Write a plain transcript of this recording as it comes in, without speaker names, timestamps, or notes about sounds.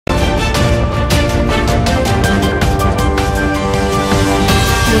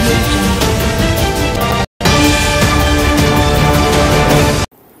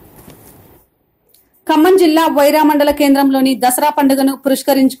జిల్లా వైరా మండల కేంద్రంలోని దసరా పండుగను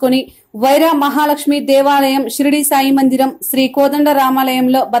పురస్కరించుకుని వైరా మహాలక్ష్మి దేవాలయం, షిరిడి సాయి మందిరం, శ్రీ కోదండ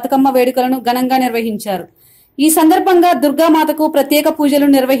రామాలయంలో బతుకమ్మ వేడుకలను ఘనంగా నిర్వహించారు. ఈ సందర్భంగా దుర్గామాతకు ప్రత్యేక పూజలు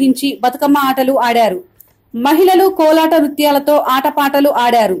నిర్వహించి బతుకమ్మ ఆటలు ఆడారు. మహిళలు కోలాట నృత్యాలతో ఆటపాటలు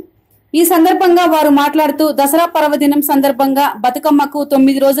ఆడారు. ఈ సందర్భంగా వారు మాట్లాడుతూ దసరా పర్వదినం సందర్భంగా బతుకమ్మకు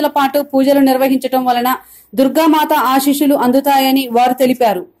 9 రోజుల పాటు పూజలు నిర్వహించడం వలన దుర్గామాత ఆశీస్సులు అందుతాయని వారు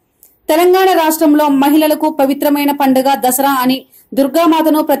తెలిపారు. తెలంగాణ రాష్ట్రంలో మహిళలకు పవిత్రమైన పండుగ దసరా అని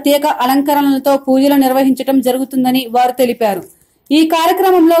దుర్గామాతను ప్రత్యేక అలంకరణలతో పూజలు నిర్వహించడం జరుగుతుందని వారు తెలిపారు. ఈ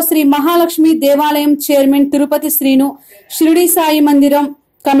కార్యక్రమంలో శ్రీ మహాలక్ష్మి దేవాలయం చైర్మన్ తిరుపతి శ్రీను, షిరిడి సాయి మందిరం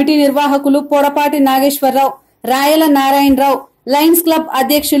కమిటీ నిర్వాహకులు పొడపాటి నాగేశ్వరరావు, రాయల నారాయణరావు, లయన్స్ క్లబ్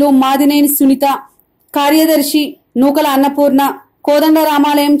అధ్యక్షులు మాదినేని సునీత, కార్యదర్శి నూకల అన్నపూర్ణ, కోదండ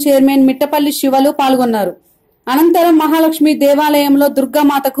రామాలయం చైర్మన్ మిట్టపల్లి శివలు పాల్గొన్నారు. అనంతరం మహాలక్ష్మి దేవాలయంలో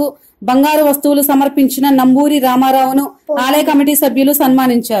దుర్గామాతకు బంగారు వస్తువులు సమర్పించిన నంబూరి రామారావును ఆలయ కమిటీ సభ్యులు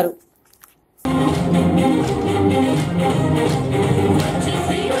సన్మానించారు.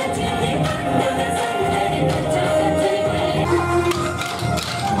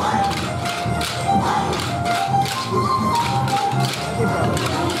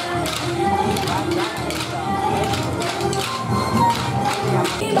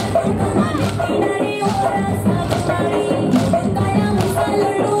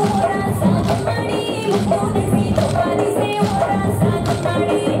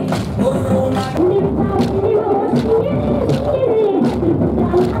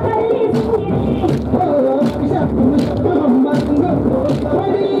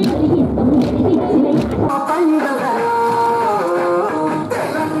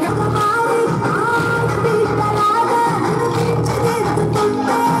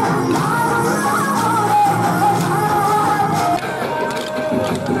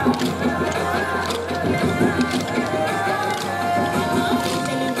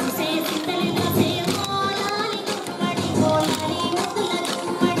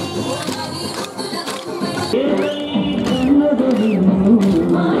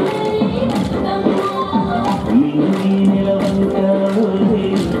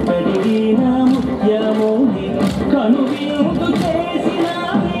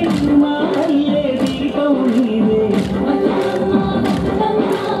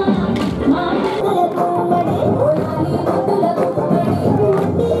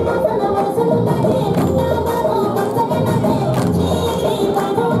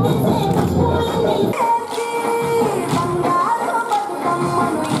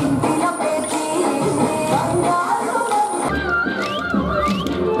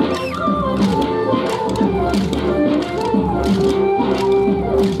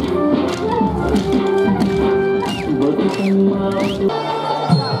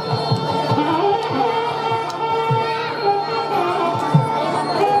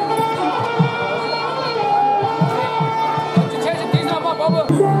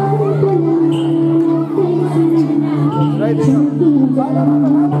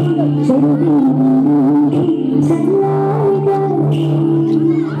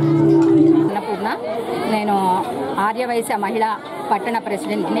 నేను ఆర్యవైశ్య మహిళా పట్టణ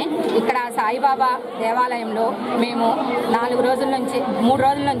ప్రెసిడెంట్ని. ఇక్కడ సాయిబాబా దేవాలయంలో మేము 3 రోజుల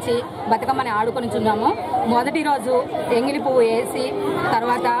నుంచి బతుకమ్మని ఆడుకొనిచున్నాము. మొదటి రోజు ఎంగిలి పువ్వు వేసి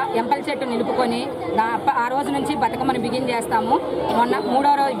తర్వాత ఎంపల చెట్టు నిలుపుకొని ఆ రోజు నుంచి బతుకమ్మని బిగిన్ చేస్తాము.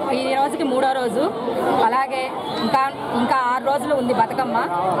 ఈ రోజుకి 3వ రోజు. అలాగే ఇంకా 6 రోజులు ఉంది బతుకమ్మ.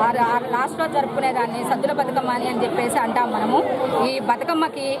 లాస్ట్ రోజు జరుపుకునేదాన్ని సద్దుల బతుకమ్మ అని చెప్పేసి అంటాం మనము. ఈ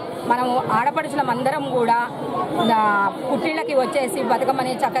బతుకమ్మకి మనము ఆడపడుచులం అందరం కూడా పుట్టిళ్ళకి వచ్చేసి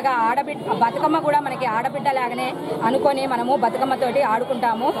బతుకమ్మని చక్కగా బతుకమ్మ కూడా మనకి ఆడబిడ్డలాగానే అనుకొని మనము బతుకమ్మతోటి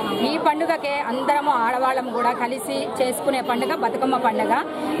ఆడుకుంటాము. ఈ పండుగకే అందరము ఆడవాళ్ళం కూడా కలిసి చేసుకునే పండుగ బతుకమ్మ పండుగ.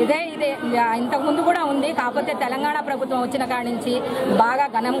 ఇదే ఇంతకుముందు కూడా ఉంది, కాకపోతే తెలంగాణ ప్రభుత్వం వచ్చిన కాడి నుంచి బాగా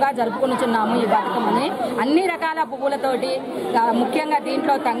ఘనంగా జరుపుకుంటున్నాము ఈ బతుకమ్మని. అన్ని రకాల పువ్వులతోటి, ముఖ్యంగా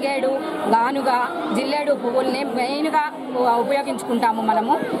దీంట్లో తంగేడు, గానుగా, జిల్లేడు పువ్వుల్ని మెయిన్గా ఉపయోగించుకుంటాము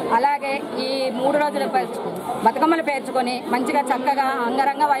మనము. అలాగే ఈ 3 రోజుల బతుకమ్మలు పేర్చుకొని మంచిగా చక్కగా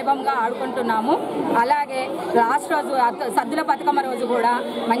అంగరంగ వైభవంగా ఆడుకుంటున్నాము. అలాగే లాస్ట్ రోజు సద్దుల బతుకమ్మ రోజు కూడా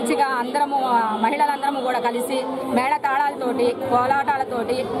మంచిగా అందరము మహిళలందరము కూడా కలిసి మేళ తాళాలతోటి,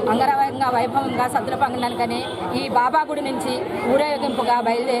 కోలాటాలతోటి అంగరంగ వైభవంగా సద్దుల పండుగని ఈ బాబా గుడి నుంచి ఊరేగింపుగా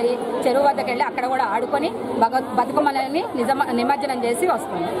బయలుదేరి చెరువు వద్దకు వెళ్ళి అక్కడ కూడా ఆడుకొని బతుకమ్మలని నిమజ్జనం చేసి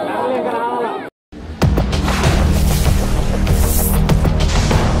వస్తుంది.